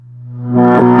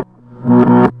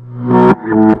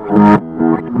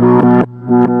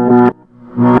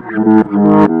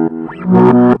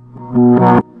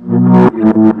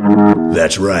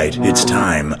That's right, it's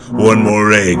time. One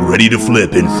more egg ready to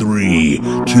flip in 3,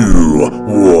 2,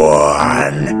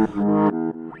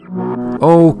 1.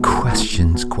 Oh,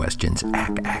 questions, questions.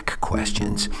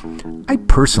 I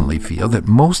personally feel that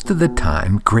most of the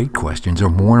time, great questions are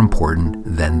more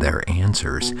important than their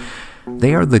answers.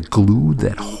 They are the glue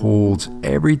that holds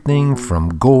everything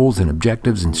from goals and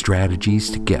objectives and strategies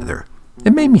together.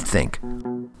 It made me think,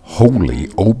 holy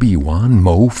Obi-Wan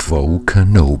mofo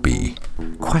Kenobi.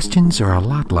 Questions are a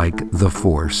lot like the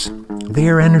Force. They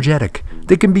are energetic.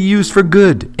 They can be used for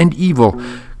good and evil.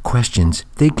 Questions,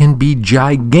 they can be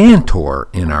gigantor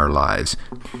in our lives.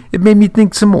 It made me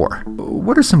think some more.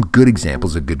 What are some good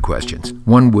examples of good questions?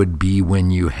 One would be when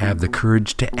you have the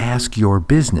courage to ask your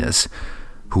business,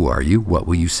 who are you? What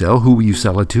will you sell? Who will you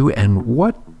sell it to? And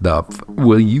what the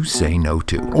will you say no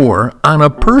to? Or on a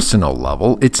personal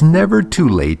level, it's never too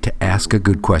late to ask a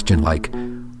good question like,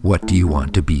 what do you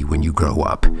want to be when you grow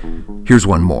up? Here's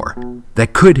one more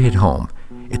that could hit home.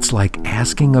 It's like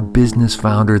asking a business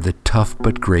founder the tough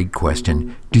but great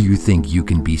question, do you think you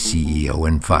can be CEO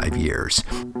in 5 years?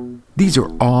 These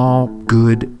are all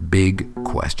good, big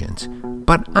questions.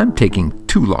 But I'm taking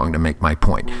too long to make my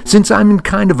point. Since I'm in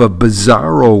kind of a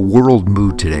bizzaro world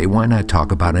mood today, why not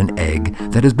talk about an egg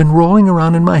that has been rolling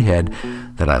around in my head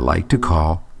that I like to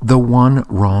call the one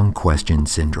wrong question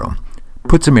syndrome.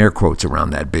 Put some air quotes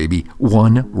around that, baby.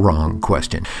 One wrong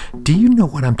question. Do you know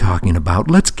what I'm talking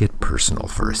about? Let's get personal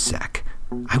for a sec.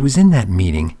 I was in that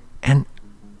meeting, and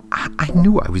I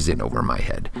knew I was in over my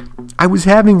head. I was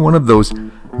having one of those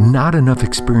not enough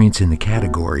experience in the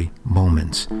category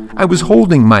moments. I was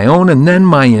holding my own, and then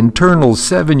my internal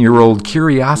 7-year-old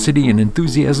curiosity and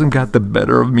enthusiasm got the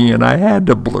better of me, and I had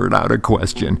to blurt out a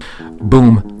question.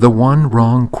 Boom, the one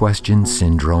wrong question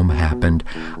syndrome happened.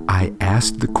 I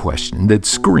asked the question that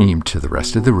screamed to the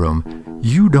rest of the room,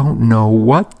 you don't know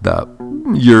what the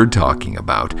you're talking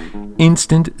about.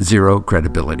 Instant zero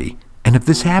credibility. And if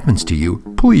this happens to you,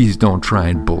 please don't try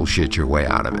and bullshit your way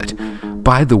out of it.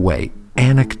 By the way,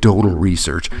 anecdotal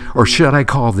research, or should I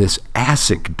call this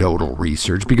asecdotal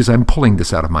research, because I'm pulling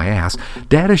this out of my ass,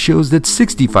 data shows that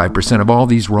 65% of all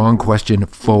these wrong question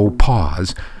faux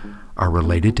pas are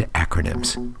related to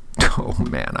acronyms. Oh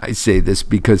man, I say this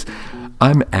because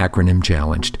I'm acronym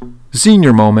challenged.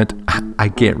 Senior moment, I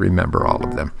can't remember all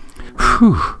of them.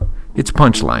 Whew. It's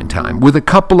punchline time with a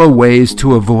couple of ways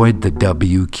to avoid the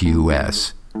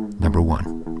WQS. Number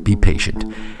 1, be patient.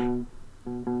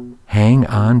 Hang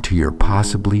on to your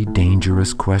possibly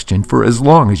dangerous question for as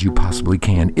long as you possibly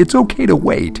can. It's okay to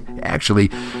wait.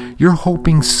 Actually, you're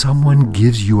hoping someone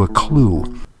gives you a clue.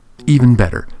 Even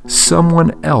better,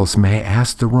 someone else may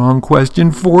ask the wrong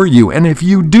question for you. And if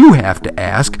you do have to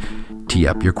ask, tee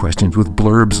up your questions with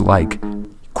blurbs like,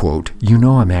 quote, you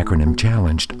know I'm acronym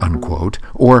challenged, unquote,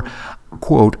 or,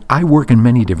 quote, I work in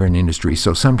many different industries,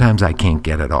 so sometimes I can't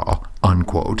get it all,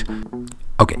 unquote.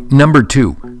 Okay, number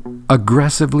 2,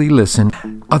 aggressively listen,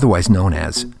 otherwise known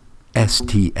as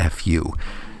STFU.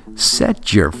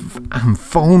 Set your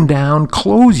phone down,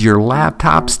 close your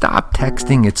laptop, stop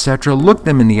texting, etc. Look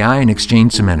them in the eye and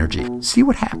exchange some energy. See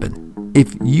what happens.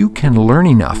 If you can learn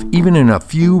enough, even in a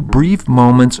few brief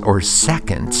moments or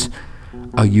seconds,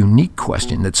 a unique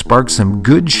question that sparks some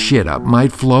good shit up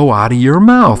might flow out of your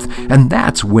mouth. And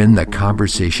that's when the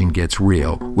conversation gets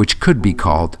real, which could be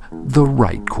called the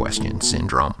right question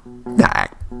syndrome.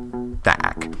 Dak.